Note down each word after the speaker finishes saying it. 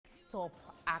top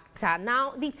actor.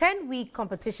 Now, the 10-week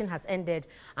competition has ended,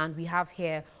 and we have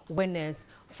here winners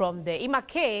from the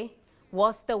Imake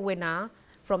was the winner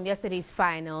from yesterday's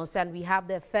finals, and we have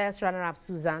the first runner-up,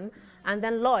 Susan, and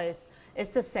then Lois is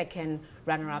the second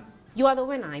runner-up. You are the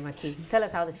winner, Imake. Tell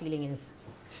us how the feeling is.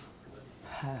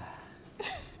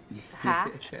 Ha?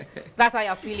 That's how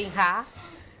you're feeling, ha?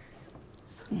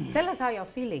 Tell us how you're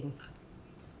feeling.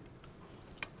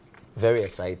 Very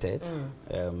excited,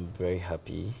 very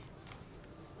happy.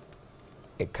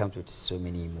 It comes with so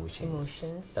many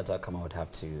emotions. That's how come I would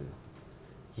have to,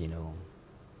 you know,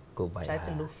 go by Try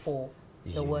to look for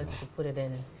the words to put it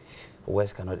in.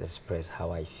 Words cannot express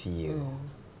how I feel.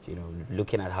 You know,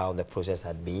 looking at how the process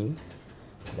had been,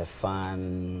 the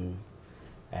fun,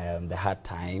 the hard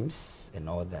times and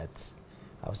all that,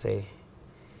 I would say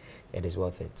it is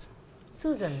worth it.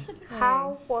 Susan,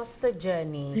 how was the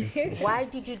journey? Why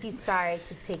did you decide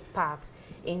to take part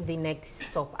in the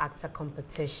next top actor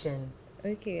competition?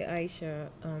 Okay, Aisha,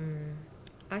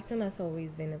 acting has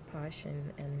always been a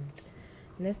passion, and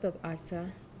next top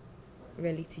actor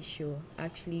reality show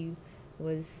actually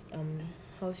was,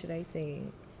 how should I say,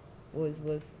 was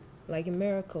like a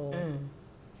miracle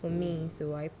for me.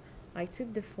 So I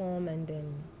took the form and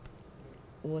then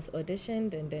was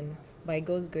auditioned, and then by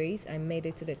God's grace I made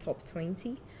it to the top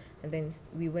 20, and then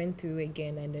we went through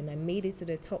again, and then I made it to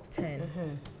the top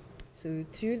 10. So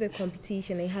through the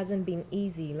competition, it hasn't been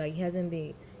easy. Like, it hasn't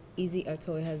been easy at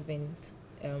all. It has been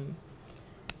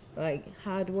like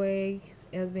hard work.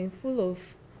 It has been full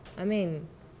of,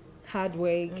 hard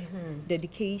work,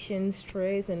 dedication,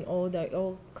 stress, and all that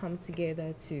all come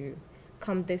together to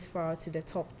come this far to the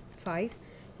top 5,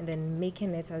 and then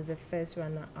making it as the first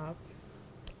runner-up.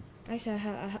 Actually,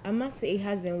 I must say it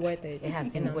has been worth it. It has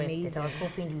been worth amazing. it. I was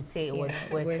hoping you'd say it was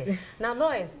worth it. Now,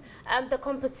 Lois, the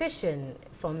competition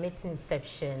from its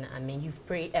inception, I mean, you've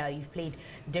played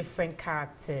different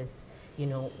characters. You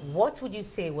know, what would you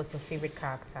say was your favorite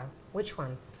character? Which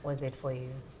one was it for you?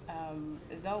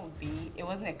 That would be, it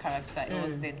wasn't a character, it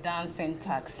was the dancing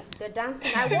tax. The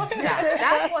dancing, I watched that.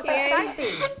 That was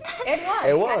exciting.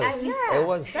 It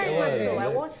was. Very much so. I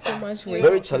watched so that. much work.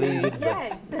 Very challenging.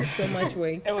 Yes. So much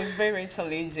work. It was very, very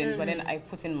challenging, but then I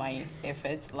put in my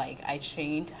efforts, like I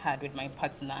trained hard with my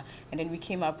partner, and then we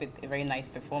came up with a very nice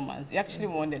performance. We actually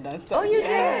won the dance tax. Oh, you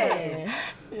did?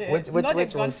 Yeah. Which Not the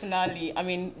was? grand finale, I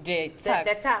mean the tax.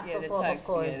 The tax, yeah, of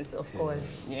course, yes. of course.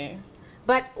 Yeah.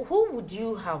 But who would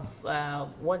you have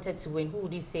wanted to win? Who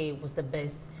would you say was the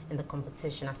best in the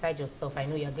competition? Aside yourself, I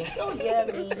know you're going to say, oh, yeah,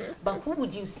 me. But who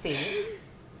would you say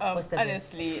was the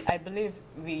honestly, best? I believe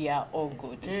we are all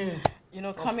good. You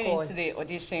know, coming into the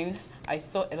audition, I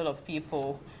saw a lot of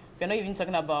people. We're not even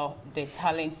talking about the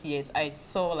talent yet. I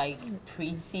saw like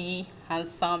pretty,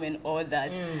 handsome and all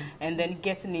that. And then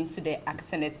getting into the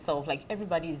acting itself, like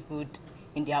everybody is good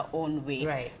in their own way.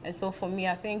 Right. And so for me,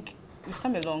 I think we've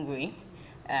come a long way.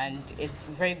 And it's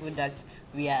very good that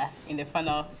we are in the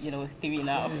final, 3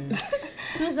 now.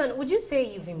 Susan, would you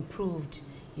say you've improved,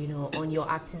 on your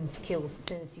acting skills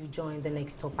since you joined the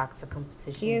Next Top Actor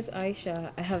competition? Yes,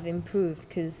 Aisha, I have improved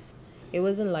because it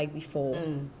wasn't like before.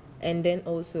 And then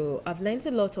also, I've learned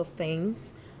a lot of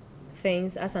things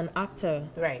as an actor.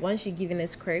 Right. Once you're given a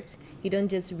script, you don't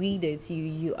just read it.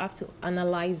 You have to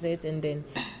analyze it and then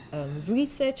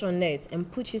research on it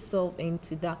and put yourself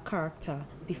into that character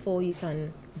before you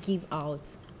can give out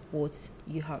what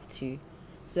you have to.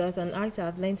 So as an actor,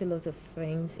 I've learned a lot of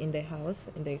things in the house,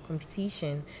 in the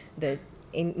competition, that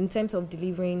in terms of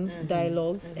delivering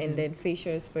dialogues and then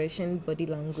facial expression, body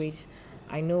language.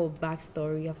 I know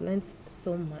backstory. I've learned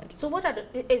so much. So what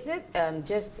is it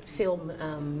just film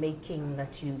making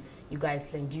that you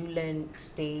guys learn? Do you learn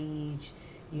stage,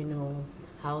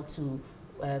 how to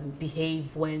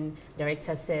behave when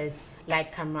director says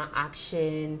like camera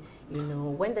action,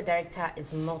 when the director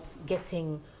is not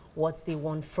getting what they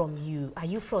want from you? Are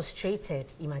you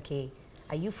frustrated, Imake?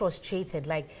 Are you frustrated?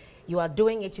 Like you are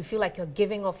doing it, you feel like you're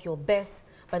giving off your best,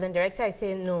 but then director is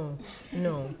saying no.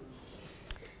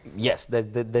 Yes, there's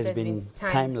been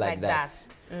time like that.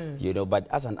 But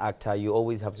as an actor, you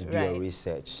always have to do your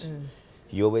research.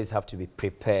 You always have to be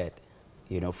prepared,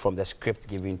 from the script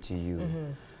given to you.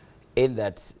 In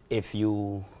that, if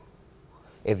you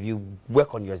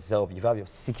work on yourself, you have your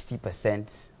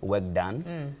 60% work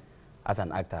done as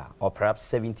an actor, or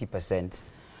perhaps 70%.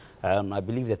 I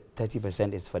believe that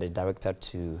 30% is for the director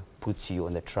to put you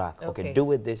on the track. Okay,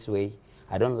 do it this way.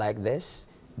 I don't like this.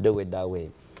 Do it that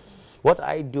way. What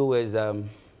I do is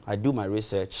I do my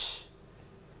research.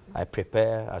 I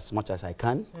prepare as much as I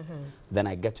can. Then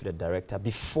I get to the director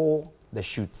before the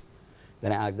shoot.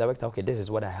 Then I ask the director, okay, this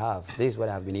is what I have. This is what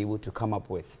I've been able to come up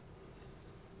with.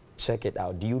 check it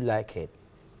out. Do you like it?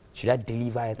 Should I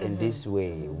deliver it in this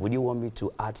way? Would you want me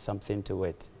to add something to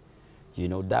it? You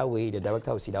know, that way the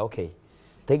director will see that, okay,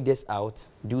 take this out,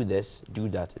 do this, do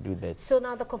that, do that. So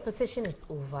now the competition is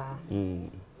over.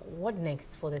 What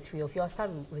next for the three of you? I'll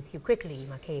start with you quickly,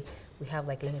 Make. We have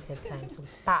like limited time, so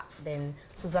then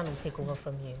Susan will take over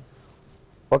from you.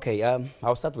 Okay,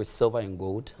 I'll start with Silver and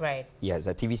Gold. Right. Yes,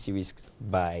 a TV series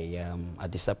by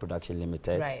Adisa Production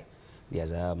Limited. Right.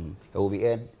 Yes, it will be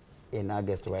aired in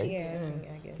August, right? Yeah,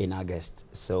 in August.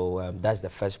 So that's the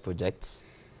first project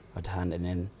at hand, and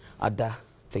then other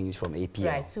things from APL.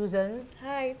 Right, Susan.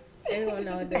 Hi, everyone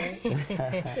out there.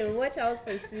 So watch out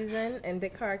for Susan and the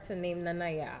character named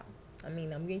Nanaya. I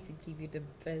mean, I'm going to give you the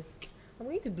best. I'm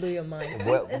going to blow your mind.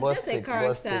 It's just a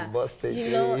character. Busted,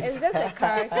 you know, it's just a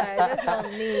character. That's not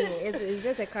me. It's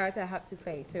just a character I have to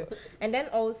play. So, and then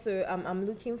also, I'm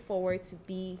looking forward to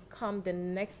become the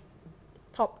next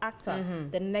top actor,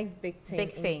 the next big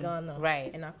thing in Ghana,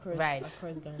 right? And across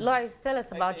Ghana. Lois, tell us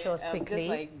about yours quickly. Just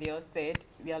like they all said,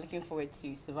 we are looking forward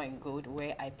to Silver and Gold,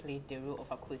 where I played the role of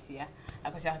Akosia.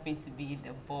 Akosia happens to be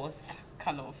the boss,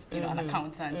 kind of, you know, an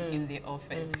accountant in the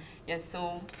office. Yes,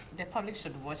 so the public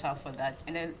should watch out for that,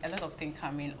 and then a lot of things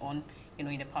coming on, you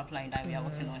know, in the pipeline that we are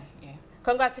working on. Yeah.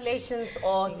 Congratulations,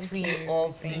 all three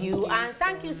of you, and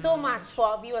thank you so much for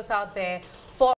our viewers out there for